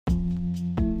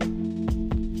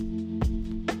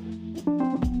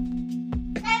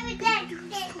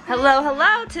Hello,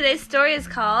 hello. Today's story is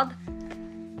called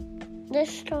This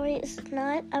story is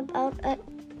not about a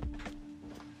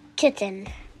kitten.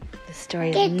 The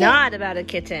story is not about a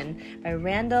kitten by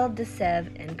Randall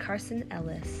DeSev and Carson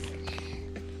Ellis.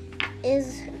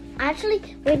 That's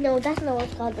not what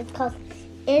it's called. It's called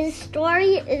His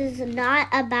Story is Not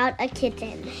About a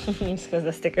Kitten. Just because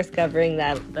the sticker's covering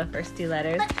the first two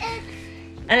letters.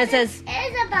 And it says,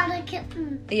 It is about a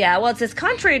kitten. Yeah, well, it says,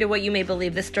 contrary to what you may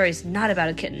believe, this story is not about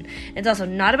a kitten. It's also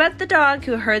not about the dog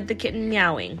who heard the kitten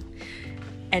meowing.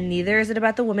 And neither is it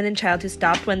about the woman and child who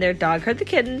stopped when their dog heard the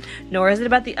kitten, nor is it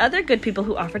about the other good people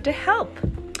who offered to help.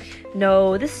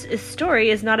 No, this story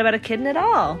is not about a kitten at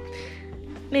all.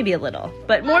 Maybe a little.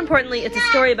 But more importantly, it's a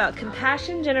story about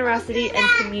compassion, generosity, and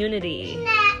community.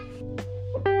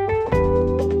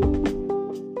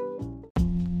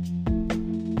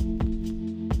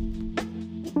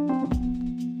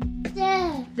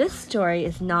 This story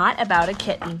is not about a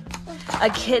kitten.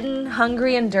 A kitten,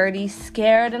 hungry and dirty,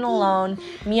 scared and alone,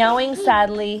 meowing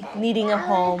sadly, needing a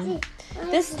home.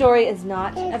 This story is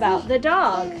not about the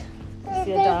dog. You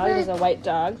see a dog? There's a white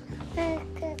dog.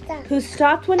 Who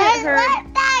stopped when it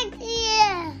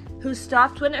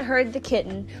heard the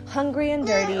kitten, hungry and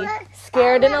dirty,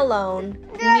 scared and alone,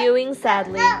 mewing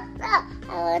sadly.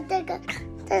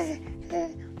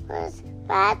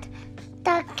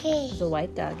 It's a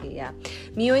white doggy, yeah.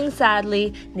 Mewing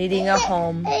sadly, needing a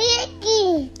home.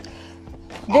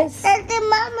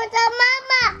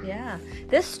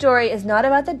 This story is not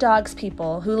about the dog's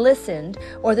people who listened,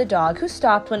 or the dog who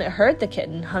stopped when it heard the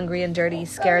kitten, hungry and dirty,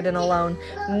 scared and alone,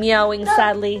 meowing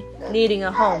sadly, needing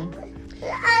a home.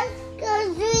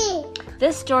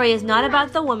 This story is not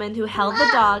about the woman who held the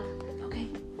dog.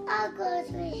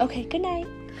 Okay, good night.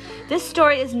 This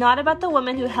story is not about the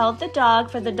woman who held the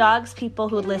dog for the dog's people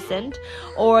who listened,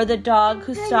 or the dog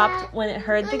who stopped when it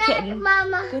heard the kitten.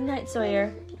 Good night,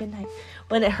 Sawyer. Good night.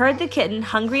 When it heard the kitten,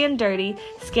 hungry and dirty,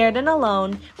 scared and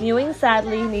alone, mewing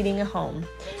sadly, needing a home.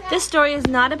 This story is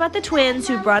not about the twins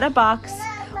who brought a box,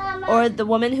 or the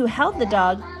woman who held the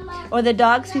dog, or the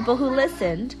dog's people who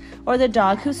listened, or the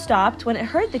dog who stopped when it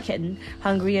heard the kitten,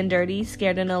 hungry and dirty,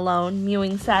 scared and alone,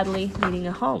 mewing sadly, needing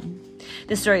a home.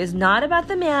 This story is not about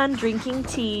the man drinking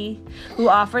tea who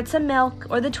offered some milk,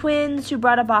 or the twins who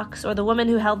brought a box, or the woman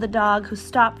who held the dog who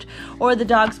stopped, or the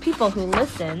dog's people who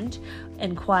listened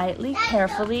and quietly,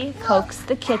 carefully coaxed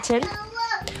the kitten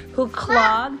who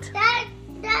clogged.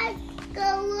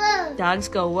 Dogs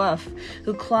go woof.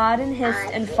 Who clawed and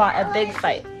hissed and fought a big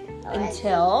fight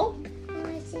until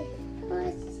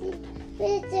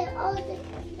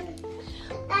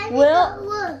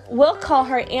We'll call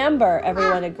her Amber,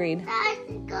 everyone agreed.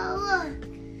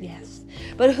 Yes.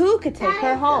 But who could take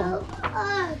her home?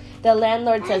 The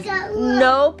landlord says,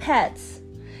 no pets.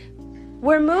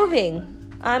 We're moving.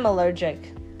 I'm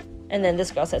allergic. And then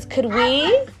this girl says, could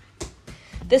we?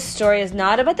 This story is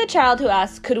not about the child who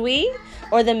asked, could we?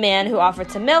 Or the man who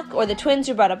offered some milk, or the twins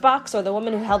who brought a box, or the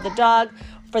woman who held the dog,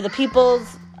 for the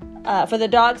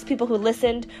dog's people who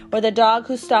listened, or the dog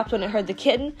who stopped when it heard the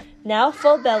kitten, now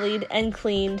full-bellied and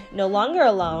cleaned, no longer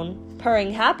alone,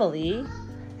 purring happily,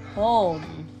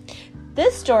 home.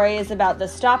 This story is about the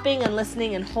stopping and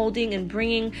listening and holding and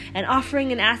bringing and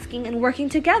offering and asking and working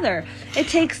together. It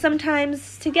takes some time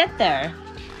to get there.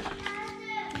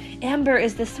 Amber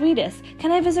is the sweetest.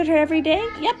 Can I visit her every day?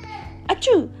 Yep.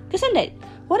 Achoo! Gesundheit.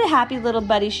 What a happy little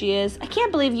buddy she is. I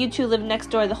can't believe you two lived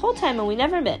next door the whole time and we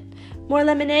never met. More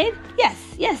lemonade?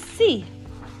 Yes, see.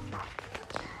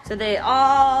 So they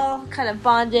all kind of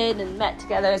bonded and met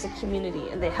together as a community,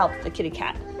 and they helped the kitty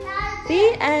cat.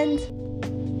 The end.